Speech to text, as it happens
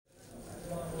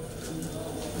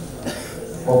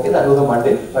Okay, that was a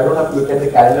Monday. I don't have to look at the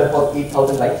calendar for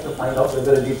 8,000 likes to find out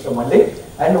whether it is a Monday.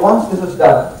 And once this is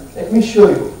done, let me show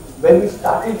you when we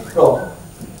started from.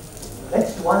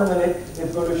 Next 1 minute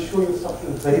is going to show you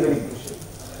something very, very crucial.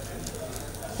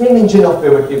 Same engine of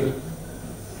pivot table,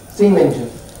 same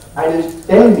engine, and it will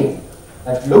tell me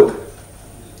that look,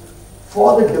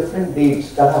 for the different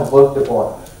dates that I have worked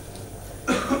upon.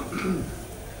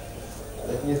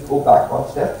 Let me just go back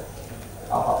one step.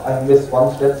 I missed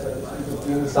one step, so I need to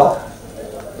clean this up.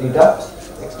 Data,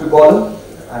 next to column,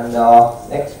 and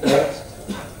next.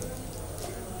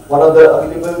 One of the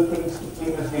available things to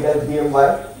clean this data is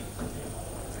DMY.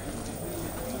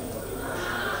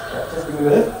 Just give me a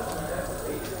minute.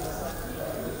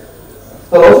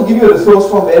 So I'll also give you a resource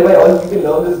from whereby you can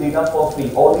learn this data for free.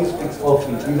 All these tricks for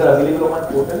free. These are available on my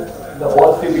portal. They're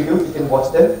all free videos. You can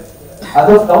watch them. As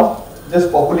of now, just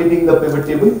populating the pivot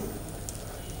table.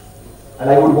 And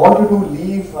I would want you to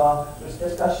leave this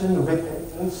discussion with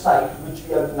an insight which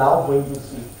we are now going to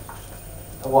see.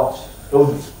 Now watch.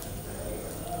 Close.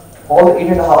 All the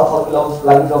 8,500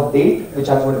 lines of date which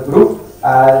I'm going to group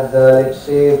as let's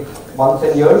say months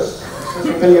and years. It's a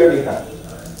single year data.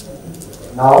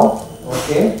 Now,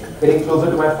 okay, getting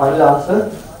closer to my final answer.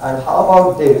 And how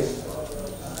about this?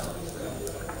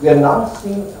 We are now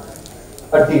seeing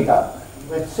a data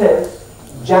which says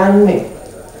Jan-May.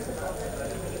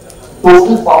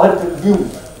 Total power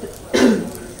consumed.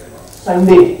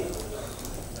 Sunday,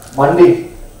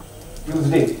 Monday,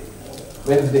 Tuesday,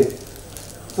 Wednesday.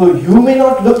 So you may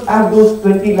not look at those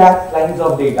 20 lakh lines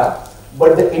of data,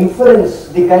 but the inference,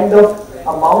 the kind of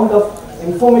amount of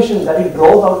information that it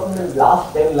draws out from the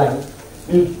last 10 lines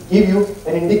will give you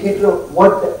an indicator of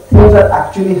what things are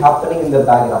actually happening in the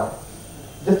background.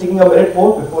 Just taking a minute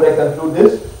more before I conclude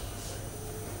this.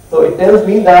 So it tells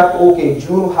me that okay,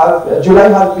 July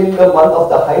has been the month of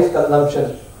the highest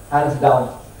consumption, hands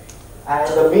down.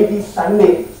 And maybe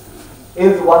Sunday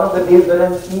is one of the days where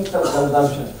I'm seeing some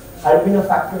consumption. Had it been a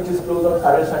factory which is closed on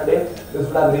Saturday, Sunday, this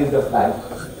would have raised a flag.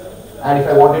 And if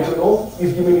I wanted to know,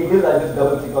 please give me details, I'll just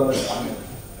double click on the Sunday.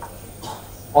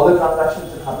 All the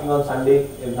transactions that are happening on Sunday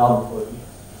is now before me.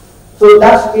 So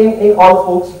that's in all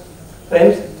folks.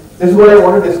 Friends, this is what I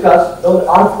want to discuss. Now,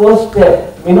 our first step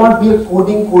may not be a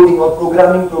coding or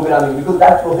programming, because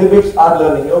that prohibits our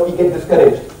learning. We get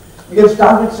discouraged. We can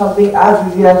start with something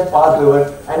as easy as pass over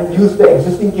and use the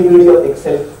existing capability of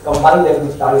Excel, combine them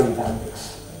to start with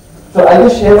analytics. So I'll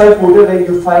just share my portal where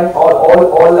you find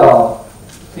all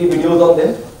 3 videos on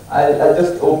them. I'll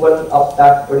just open up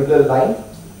that particular line,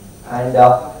 and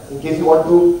in case you want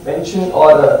to mention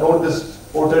or note this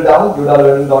portal down,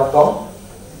 yodalearning.com.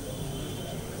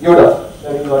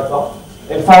 yodalearning.com.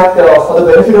 In fact, for the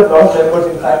benefit of a lot of members,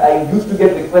 in fact, I used to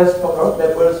get requests from a lot of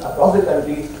members across the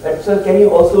country that, sir, can you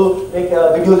also make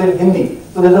videos in Hindi?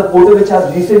 So there's a portal which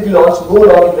has recently launched, no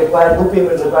login required, no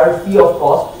payment required, free of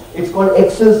cost. It's called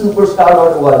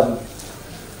excelsuperstar.org.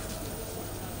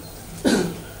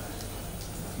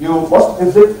 You must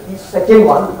visit the second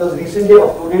one because recently I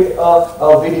uploaded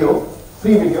a video,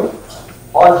 free video,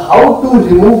 on how to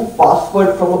remove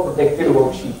password from a protected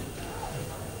worksheet.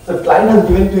 So the client has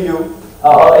given to you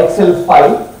an Excel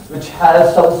file which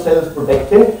has some cells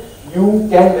protected. You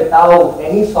can, without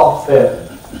any software,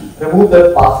 remove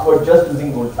the password just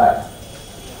using Notepad.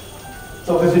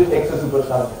 So visit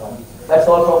excelsuperstar.com. That's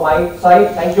all from my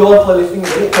side. Thank you all for listening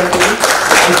very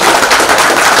attentively.